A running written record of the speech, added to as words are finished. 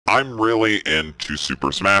I'm really into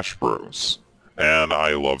Super Smash Bros. And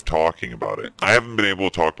I love talking about it. I haven't been able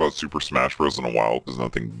to talk about Super Smash Bros. In a while because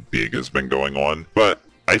nothing big has been going on, but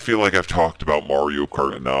I feel like I've talked about Mario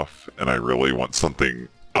Kart enough, and I really want something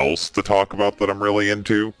else to talk about that I'm really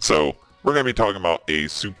into. So we're going to be talking about a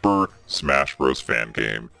Super Smash Bros. Fan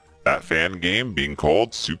game. That fan game being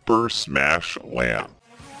called Super Smash Land.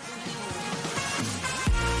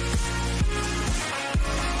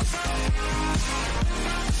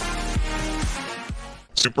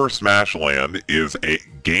 Super Smash Land is a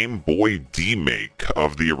Game Boy demake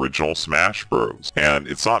of the original Smash Bros. And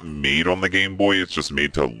it's not made on the Game Boy, it's just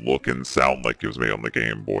made to look and sound like it was made on the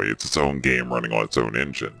Game Boy. It's its own game running on its own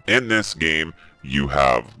engine. In this game, you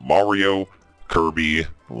have Mario, Kirby,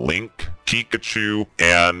 Link, Pikachu,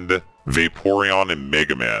 and Vaporeon and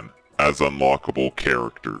Mega Man as unlockable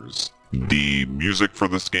characters. The music for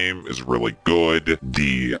this game is really good.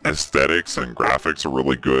 The aesthetics and graphics are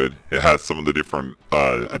really good. It has some of the different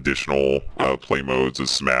additional play modes of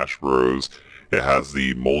Smash Bros. It has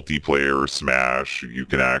the multiplayer Smash. You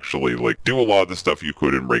can actually do a lot of the stuff you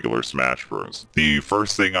could in regular Smash Bros. The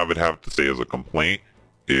first thing I would have to say as a complaint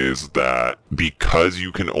is that because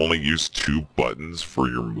you can only use 2 buttons for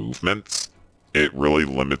your movements, it really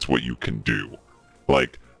limits what you can do.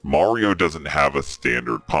 Mario doesn't have a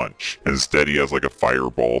standard punch. Instead, he has a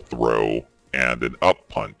fireball throw and an up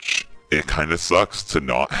punch. It kind of sucks to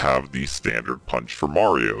not have the standard punch for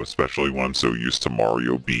Mario, especially when I'm so used to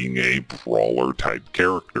Mario being a brawler type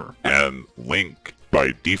character. And Link,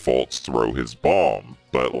 by default, throw his bomb,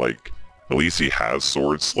 but at least he has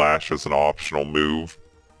Sword Slash as an optional move.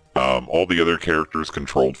 All the other characters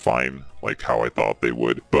controlled fine, like how I thought they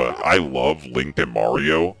would, but I love Link and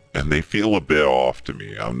Mario, and they feel a bit off to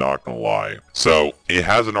me, I'm not gonna lie. So, it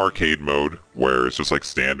has an arcade mode, where it's just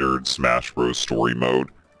standard Smash Bros. Story mode.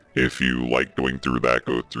 If you like going through that,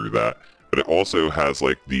 go through that. But it also has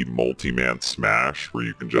the multi-man Smash, where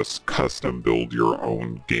you can just custom build your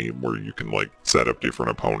own game, where you can set up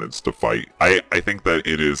different opponents to fight. I think that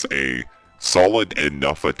it is a solid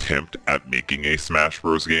enough attempt at making a Smash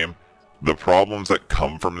Bros. Game. The problems that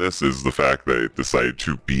come from this is the fact that it decided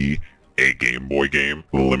to be a Game Boy game,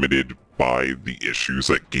 limited by the issues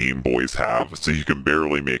that Game Boys have. So you can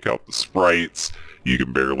barely make out the sprites, you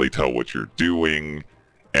can barely tell what you're doing,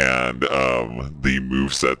 and the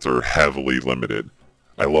movesets are heavily limited.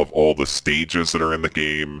 I love all the stages that are in the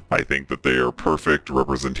game. I think that they are perfect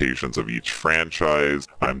representations of each franchise.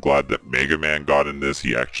 I'm glad that Mega Man got in this.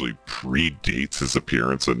 He actually predates his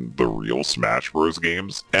appearance in the real Smash Bros.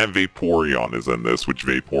 Games. And Vaporeon is in this, which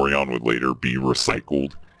Vaporeon would later be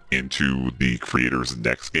recycled into the creator's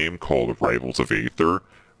next game called Rivals of Aether,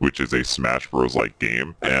 which is a Smash Bros.-like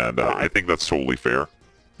game. And I think that's totally fair.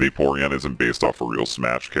 Vaporeon isn't based off a real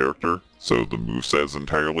Smash character, so the moveset is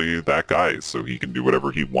entirely that guy's, so he can do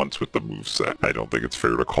whatever he wants with the moveset. I don't think it's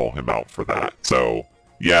fair to call him out for that. So,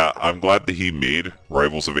 yeah, I'm glad that he made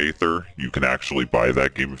Rivals of Aether. You can actually buy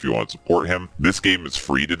that game if you want to support him. This game is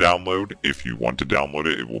free to download. If you want to download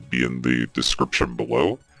it, it will be in the description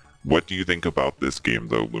below. What do you think about this game,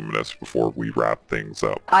 though, Luminous, before we wrap things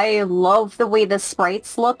up? I love the way the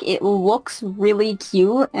sprites look. It looks really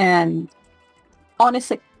cute, and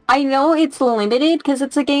honestly, I know it's limited because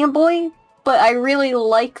it's a Game Boy, but I really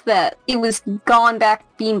like that it was gone back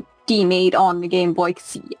being demade on the Game Boy.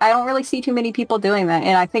 I don't really see too many people doing that,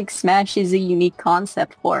 and I think Smash is a unique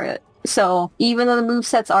concept for it. So even though the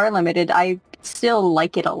movesets are limited, I still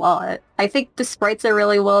like it a lot. I think the sprites are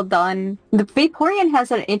really well done. The Vaporeon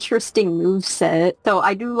has an interesting moveset, so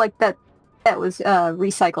I do like that was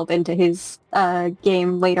recycled into his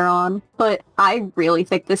game later on. But I really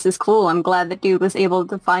think this is cool. I'm glad the dude was able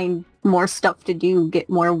to find more stuff to do, get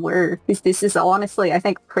more work. This is honestly, I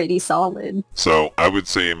think, pretty solid. So I would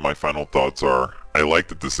say my final thoughts are, I like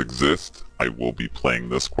that this exists. I will be playing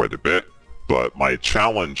this quite a bit. But my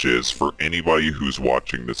challenge is for anybody who's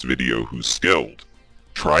watching this video who's skilled,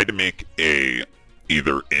 try to make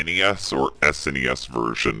either NES or SNES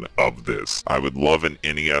version of this. I would love an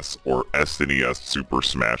NES or SNES Super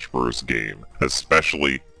Smash Bros. Game,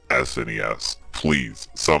 especially SNES. Please,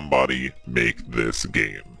 somebody make this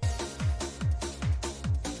game.